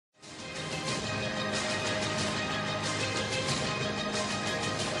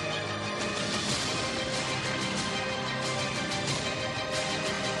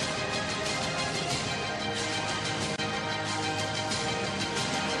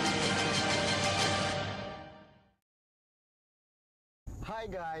Hi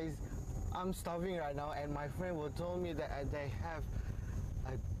guys, I'm starving right now and my friend will told me that they have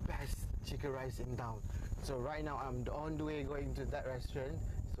a best chicken rice in town. So right now I'm on the way going to that restaurant.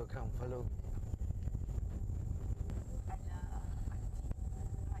 So come follow me.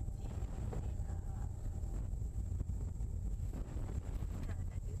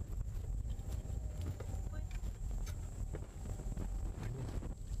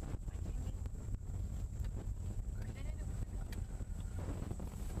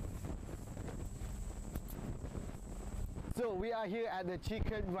 So we are here at the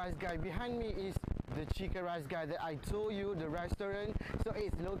chicken rice guy. Behind me is the chicken rice guy that I told you, the restaurant. So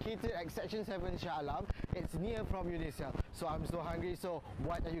it's located at section 7 Shah Alam. It's near from Unisel. So I'm so hungry. So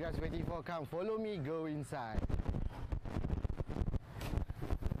what are you guys waiting for? Come follow me, go inside.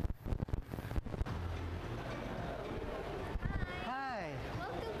 Hi.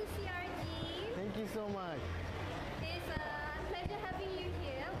 Welcome to CRG. Thank you so much. It's a pleasure having you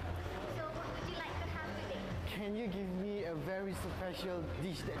here. So what would you like to have today? Can you give me a very special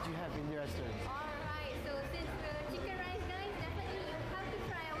dish that you have in the restaurant? Alright, so since the chicken rice guys, definitely you have to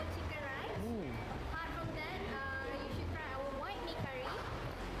try our chicken rice. Apart from that, you should try our white meat curry.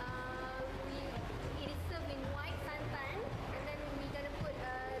 It is served in white santan, and then we're gonna put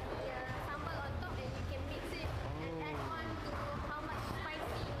the sambal on top, and you can mix it and add on to how much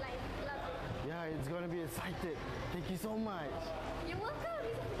spicy you love it. Yeah, it's gonna be excited. Thank you so much. You're welcome.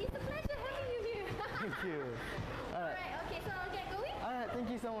 It's a pleasure having you here. Thank you. Alright, okay, so I'll get going. Alright, thank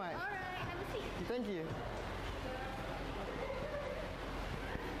you so much. Alright, have a seat. Thank you.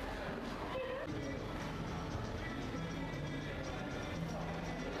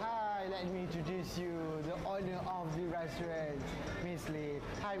 Hi, let me introduce you, the owner of the restaurant, Miss Lee.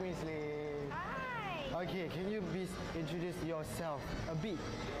 Hi, Miss Lee. Hi. Okay, can you please introduce yourself a bit?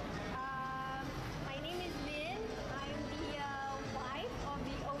 My name is Lynn. I'm the wife of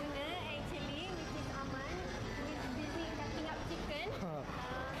the owner actually, which is Aman, who is busy cutting up chicken.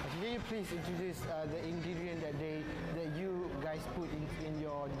 Can you please introduce the ingredient that you guys put in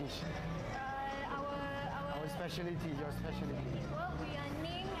your dish? Our specialty, your specialty. Well, we are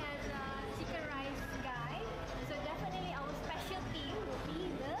named as chicken rice guy, so definitely our specialty would be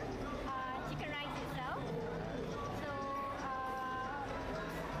the chicken rice itself. So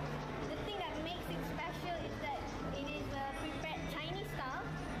the thing that makes it special is that it is prepared Chinese style,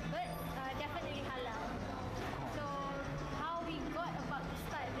 but definitely halal. So how we got about to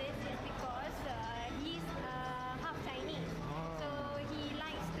start this is because he's half Chinese, so he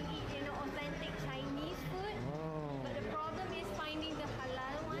likes to eat authentic Chinese food. But the problem is finding the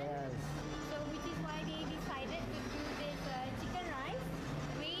halal one. Yes. So which is why they decided to do this chicken rice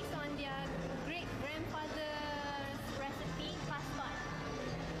based on their great grandfather's recipe passed on.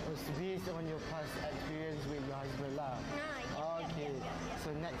 It's based on your past experience with your husband lah. Okay. Yep. So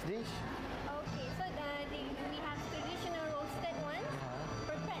next dish? Okay, so we have traditional roasted one,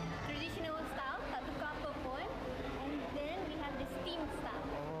 prepared traditional style, tak tukar apa pun, and then we have the steamed style.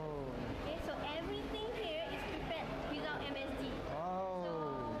 Okay, so everything here is prepared without MSG. So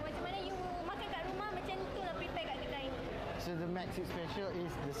macam mana you makan kat rumah, macam tu lah prepare kat kedai ni. So the makes it special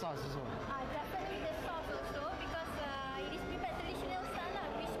is the sauce as well. Definitely the sauce also, because it is prepared traditional style lah,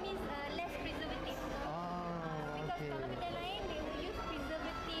 which means less preservative. Because kalau kedai lain they will use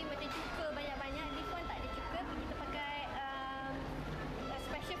preservative macam cuka banyak-banyak. This one tak ada cuka, kita pakai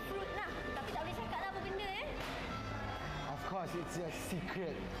special fruit lah. Tapi tak boleh cakap lah apa benda Of course, it's a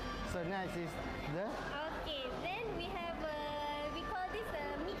secret. So next is the? Okay, then we have we call this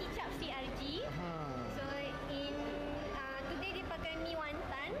mi kicap CRG. So in today dia pakai mi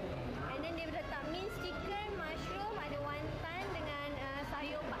wonton, and then dia letak minced chicken, mushroom, ada wonton dengan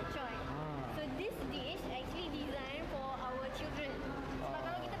sayur pak choy. So this dish actually designed for our children. Sebab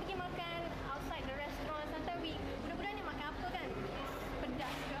kalau kita pergi makan outside the restaurant, sometimes budak-budak ni makan apa kan?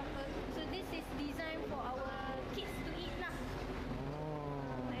 Pedas ke apa. So this is designed for our kids to eat lah.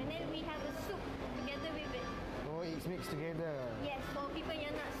 And then we have a soup together with it. Oh, it's mixed together. Yes, for people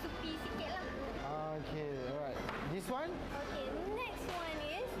yang nak soupy sikit lah. Okay, alright. This one? Okay, next one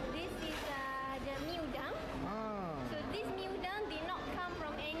is, this is the mi udang. So this mi udang did not come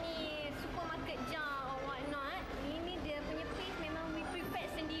from any supermarket jar or whatnot. Ini dia punya paste memang we prepare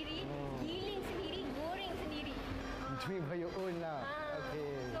sendiri, giling sendiri, goreng sendiri. Do it by your own lah.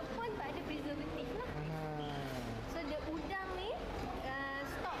 Okay. So pun tak ada preservatif lah. So the udang ni,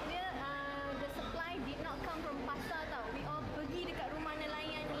 stock dia, the supply did not come from pasar tau. We all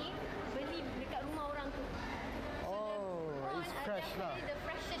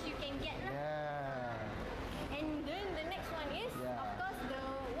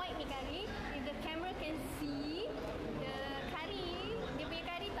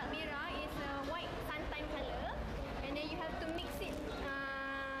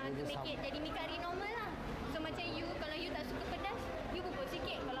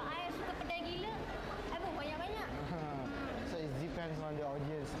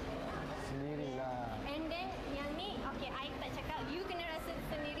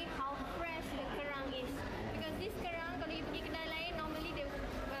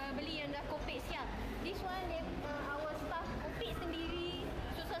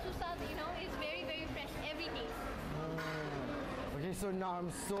Okay, so now I'm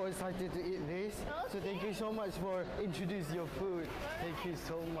so excited to eat this. So thank you so much for introducing your food. Thank you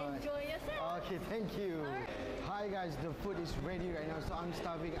so much. Enjoy yourself. Okay, thank you. Hi guys, the food is ready right now, so I'm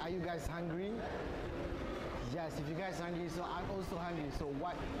starving. Are you guys hungry? Yes, if you guys are hungry, so I'm also hungry. So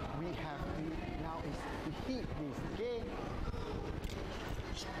what we have to do now is to heat this, okay?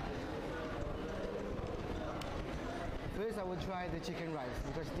 First, I will try the chicken rice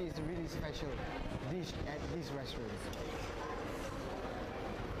because this is a really special dish at this restaurant.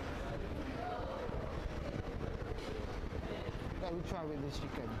 Let me try with this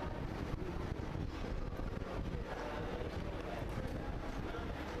chicken.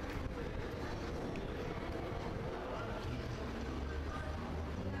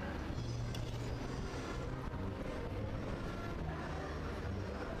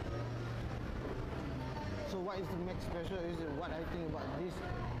 So what is the next special is what I think about this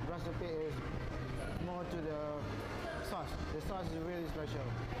recipe is more to the sauce. The sauce is really special,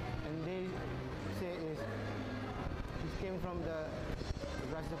 and they say it came from the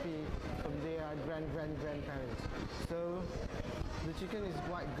recipe from their grandparents. So the chicken is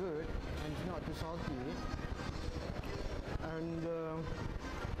quite good and it's not too salty, and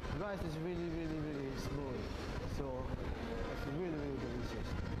rice is really smooth. So it's really delicious.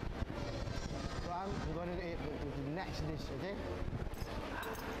 So I'm going to eat the next dish, okay?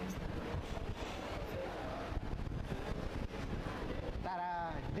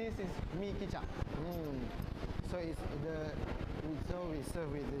 Ta-da! This is mee kicap. So we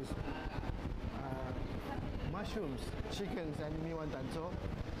serve with this mushrooms, chickens, and mee wonton. So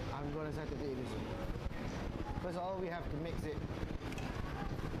I'm going to start to eat this. First of all, we have to mix it.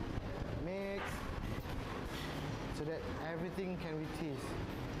 Mix so that everything can be taste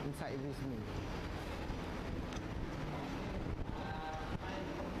inside this meat.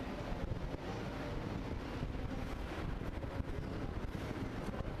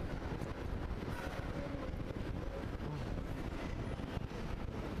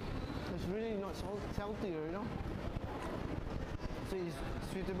 It's really not salty, you know. So it's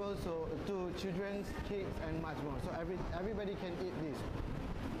suitable to children, kids, and much more. So everybody can eat this.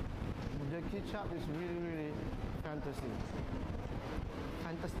 The ketchup is really fantastic.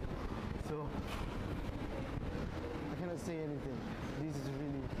 So I cannot say anything. This is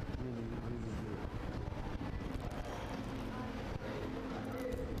really good.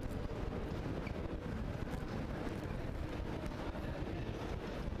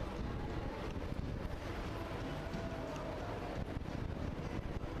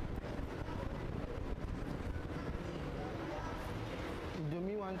 The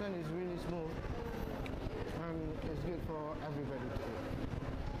mee wonton is really smooth and it's good for everybody to eat.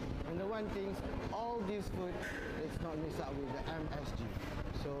 And the one thing, all this food is not mixed up with the MSG.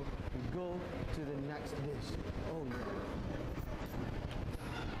 So we go to the next dish. Oh yeah.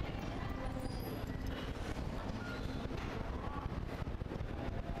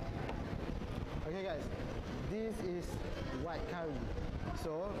 Okay guys, this is white curry.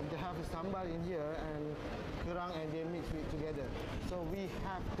 So they have a sambal in here and kerang, and they mix it together. So we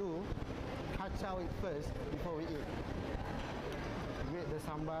have to kacau it first before we eat. With the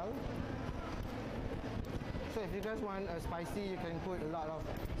sambal. So if you guys want a spicy, you can put a lot of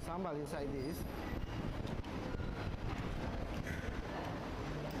sambal inside this.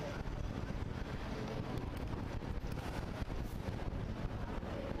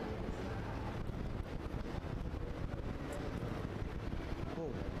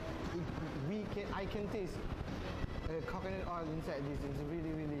 I can taste coconut oil inside this. It's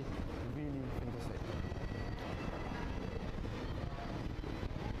really fantastic.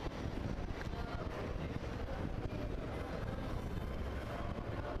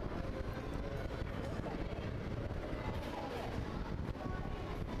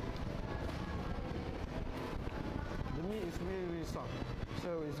 The meat is really soft, so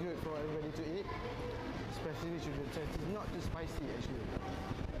it's good for everybody to eat, especially children. So it's not too spicy actually.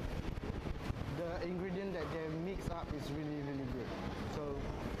 The ingredient that they mix up is really good. So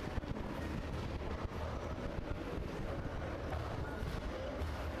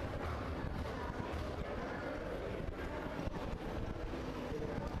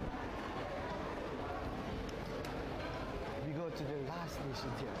we go to the last dish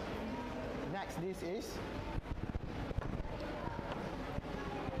here. Next dish is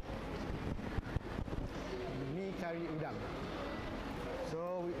mee kari udang. So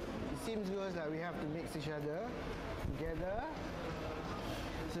it seems good that we have to mix each other together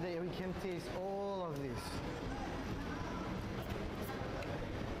so that we can taste all of this.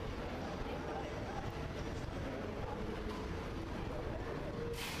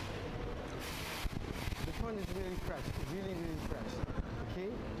 This one is really fresh, really fresh.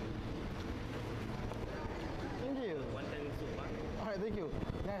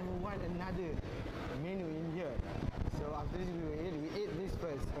 have want another menu in here. So after this we eat this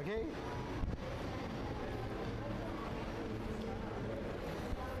first, okay?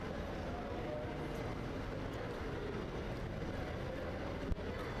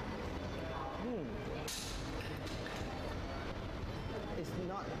 It's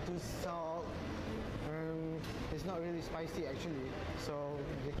not too salt. It's not really spicy actually, so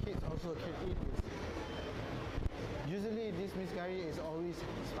the kids also can eat this. Usually this miss curry is always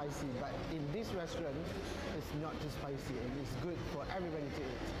spicy, but in this restaurant it's not too spicy and it's good for everybody to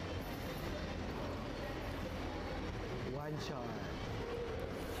eat. One shot.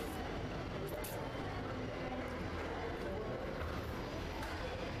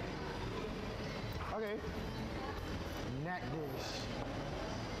 Okay. Next dish.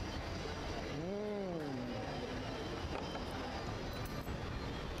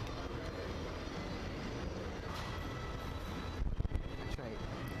 Try it.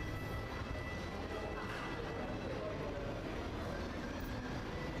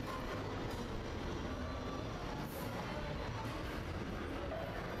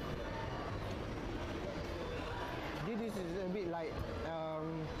 This is a bit like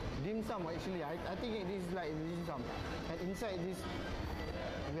dim sum actually. I think it is like dim sum. And inside this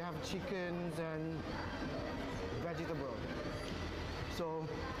we have chickens and vegetable. So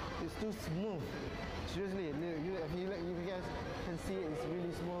it's too smooth. Seriously, if you guys can see it's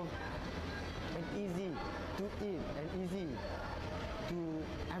really smooth and easy to eat and easy to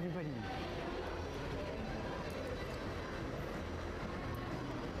everybody.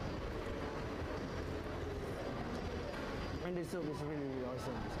 And the soup is really, really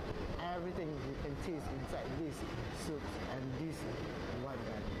awesome. Everything you can taste inside this soup and this one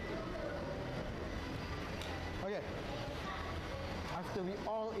guy. Okay. After we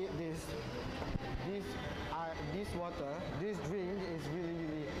all eat this water, this drink is really,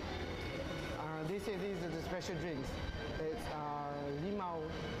 really. They say these are the special drinks. It's limau,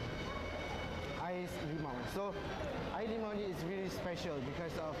 ice limau. So ice limau is really special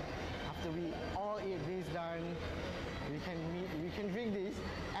because of after we all eat this done. We can drink this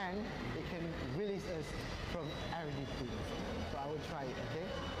and it can release us from everything. So I will try it, okay?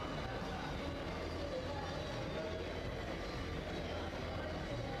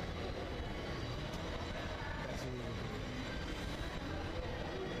 That's really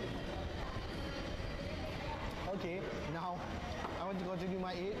good. Okay, now I want to continue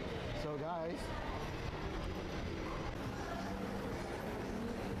my eat. So guys,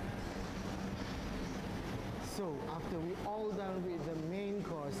 so after we all done with the main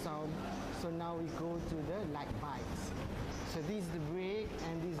course, so now we go to the light bites. So this is the break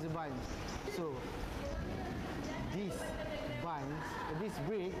and this is the buns. So this buns, this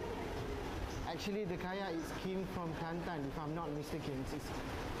break, actually the kaya is came from Kelantan, if I'm not mistaken. It's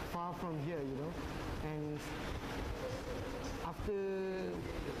far from here, you know. And after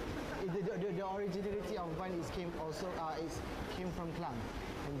the originality of bun is came also came from Klang.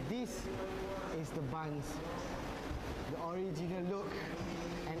 And this is the buns, the original look,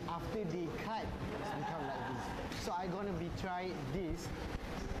 and after they cut it's become like this. So I'm gonna be try this,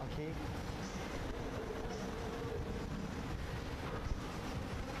 okay?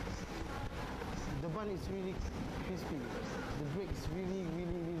 The bun is really crispy, the bread is really,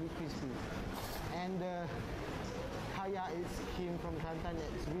 really, really crispy, and the kaya is came from Kelantan.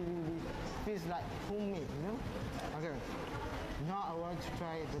 It's really, really feels like homemade, you know. Okay. Now I want to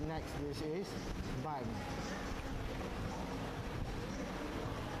try the next dish is bun.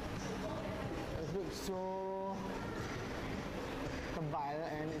 It looks so tebal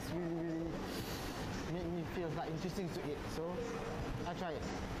and it's really, really make me feel like interesting to eat. So I'll try it.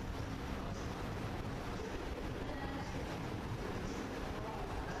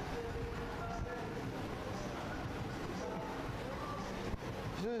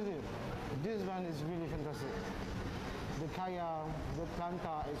 Seriously, this one is really fantastic. The kaya, the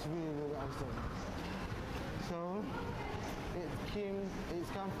planta is really, really awesome. So it's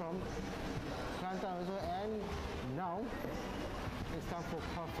come from planta also, and now it's time for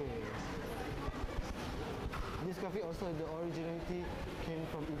coffee. This coffee also, the originality came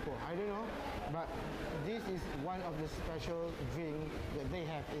from Ipoh. I don't know, but this is one of the special drink that they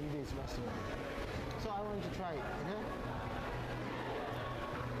have in this restaurant. So I want to try it, okay?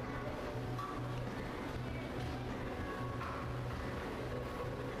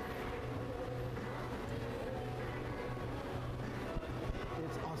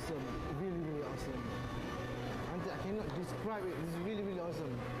 Awesome, really, really awesome. And I cannot describe it. It's really, really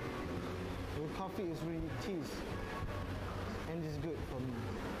awesome. The coffee is really cheese, and it's good for me.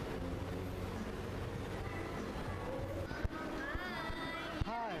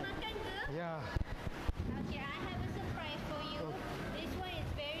 Hi.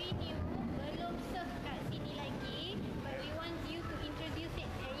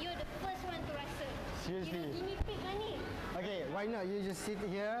 not, you just sit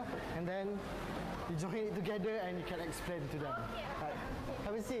here and then you join it together and you can explain to them. Okay. Right.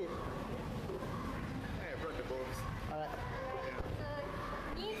 Have a seat. I brought the bowls. Alright. So,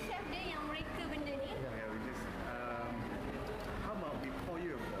 ni chef dia yang mereka benda ni. Yeah, we just. How about we pour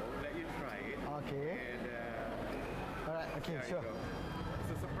you a bowl, let you try it. Okay. And Alright, okay, there sure. you go.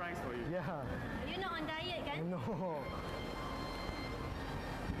 It's a surprise for you. Yeah. You not on diet kan? No.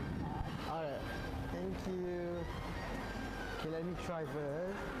 Alright. Thank you. Okay, let me try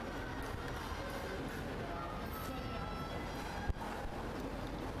first.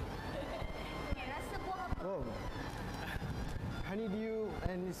 Okay, rasa buah apa? Oh. Honeydew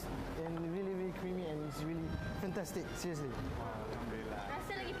and it's really really creamy and it's really fantastic. Seriously. Alhamdulillah.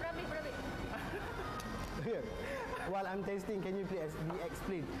 Rasa lagi perabit-perabit. Here. While I'm tasting, can you please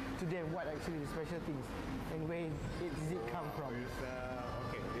explain to them what actually the special things and where does it come from? It's,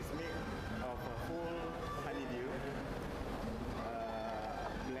 okay, it's made of a full honeydew.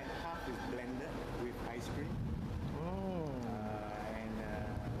 Half is blended with ice cream. And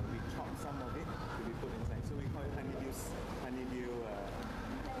we chop some of it to be put inside. So we call it honeydew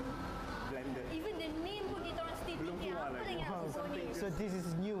blended. Even the name pun kita orang still Belum fikir keluar apa lagi. lagi nak Wow. susun ni. So this is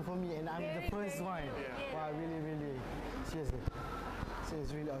new for me and I'm the Very, first very one. new. Yeah. Wow, really really. Seriously. So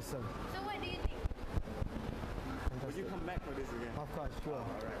it's really awesome. So what do you think? Would you come back for this again? Of course, sure.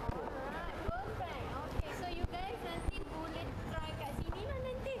 Alright. Alright, perfect. Okay, so you guys nanti boleh try kat sini lah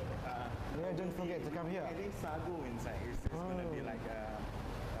nanti. Yeah, don't forget to come here. Adding sago inside. It's going to be like a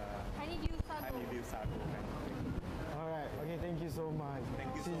Honeydew sago. honeydew sago kind of thing. Alright, okay, thank you so much.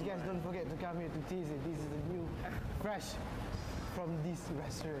 Thank you So so you guys much. don't forget to come here to taste it. This is the new, fresh from this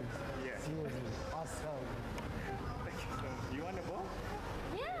restaurant. Yeah. Seriously, awesome. Thank you so much. You want a bowl?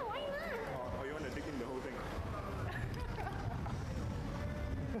 Yeah, why not? Or you want to dig in the whole thing?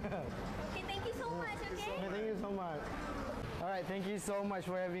 Okay, thank you so much, okay? Okay, thank you so much. Alright, thank you so much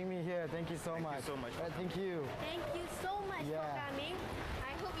for having me here. Thank you so Thank you much. so much. Alright, thank you. Thank you so much for Yeah. coming.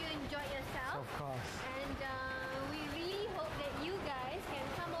 I hope you enjoyed yourself. Of course. And we really hope that you guys can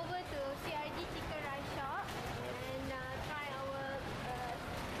come over to CRG Chicken Rice Shop and try our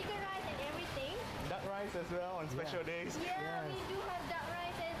chicken rice and everything. Duck rice as well on special days. Yeah, Yes. we do have duck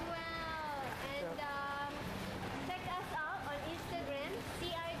rice as well. And check us out on Instagram,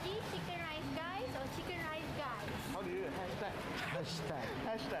 CRG Chicken Rice Guys or Chicken Rice Guys. How do you do it? Hashtag. Hashtag.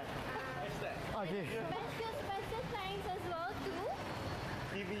 Hashtag. Hashtag. Okay. Special thanks as well to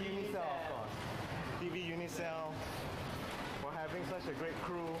TV Unisel, of course. TV Unisel for having such a great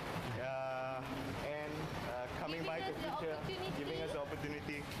crew and coming by to Giving us the feature, opportunity. giving us the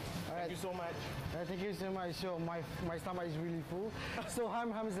opportunity. Alright. Thank you so much. Thank you so much. So my stomach is really full. So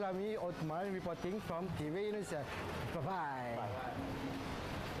I'm Hazlami Othman reporting from TV Unisel. Bye-bye. Bye.